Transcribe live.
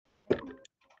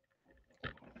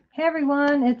Hey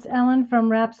everyone, it's Ellen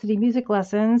from Rhapsody Music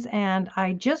Lessons, and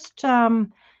I just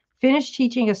finished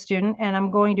teaching a student, and I'm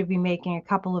going to be making a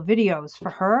couple of videos for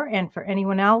her and for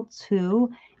anyone else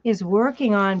who is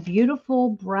working on beautiful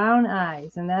brown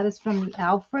eyes, and that is from the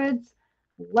Alfred's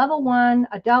Level 1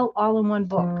 Adult All-in-One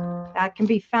book. That can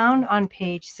be found on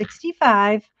page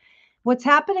 65. What's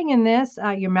happening in this,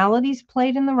 your melody's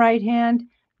played in the right hand.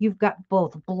 You've got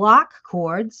both block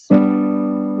chords,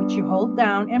 which you hold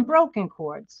down, and broken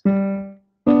chords,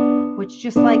 which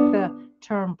just like the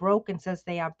term broken says,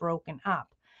 they are broken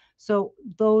up. So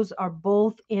those are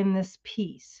both in this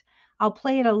piece. I'll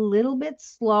play it a little bit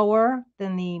slower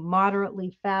than the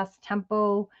moderately fast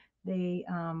tempo they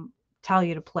tell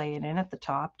you to play it in at the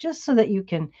top, just so that you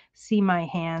can see my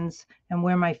hands and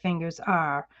where my fingers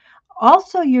are.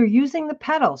 Also, you're using the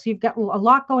pedals. You've got a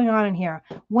lot going on in here.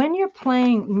 When you're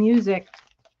playing music,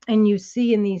 and you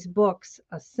see in these books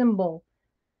a symbol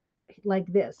like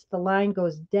this. The line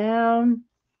goes down,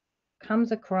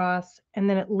 comes across, and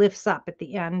then it lifts up at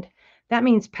the end. That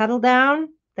means pedal down.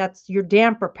 That's your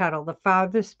damper pedal, the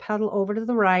farthest pedal over to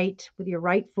the right with your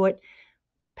right foot.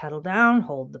 Pedal down,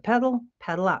 hold the pedal,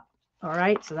 pedal up. All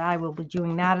right, so I will be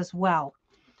doing that as well.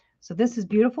 So this is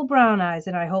Beautiful Brown Eyes,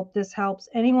 and I hope this helps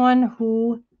anyone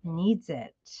who needs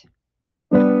it.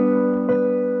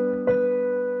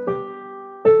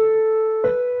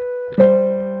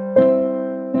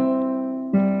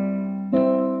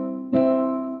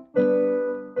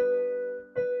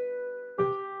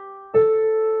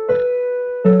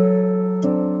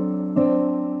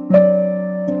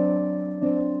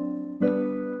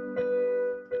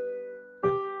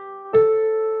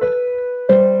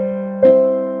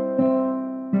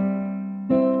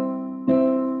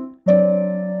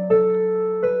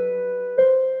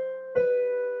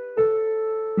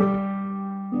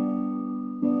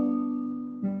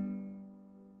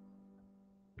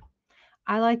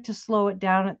 I like to slow it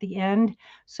down at the end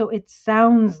so it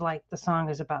sounds like the song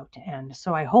is about to end.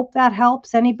 So I hope that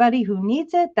helps anybody who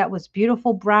needs it. That was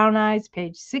Beautiful Brown Eyes,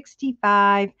 page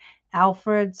 65,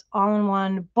 Alfred's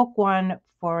All-in-One, Book 1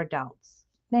 for Adults.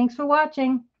 Thanks for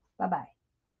watching. Bye-bye.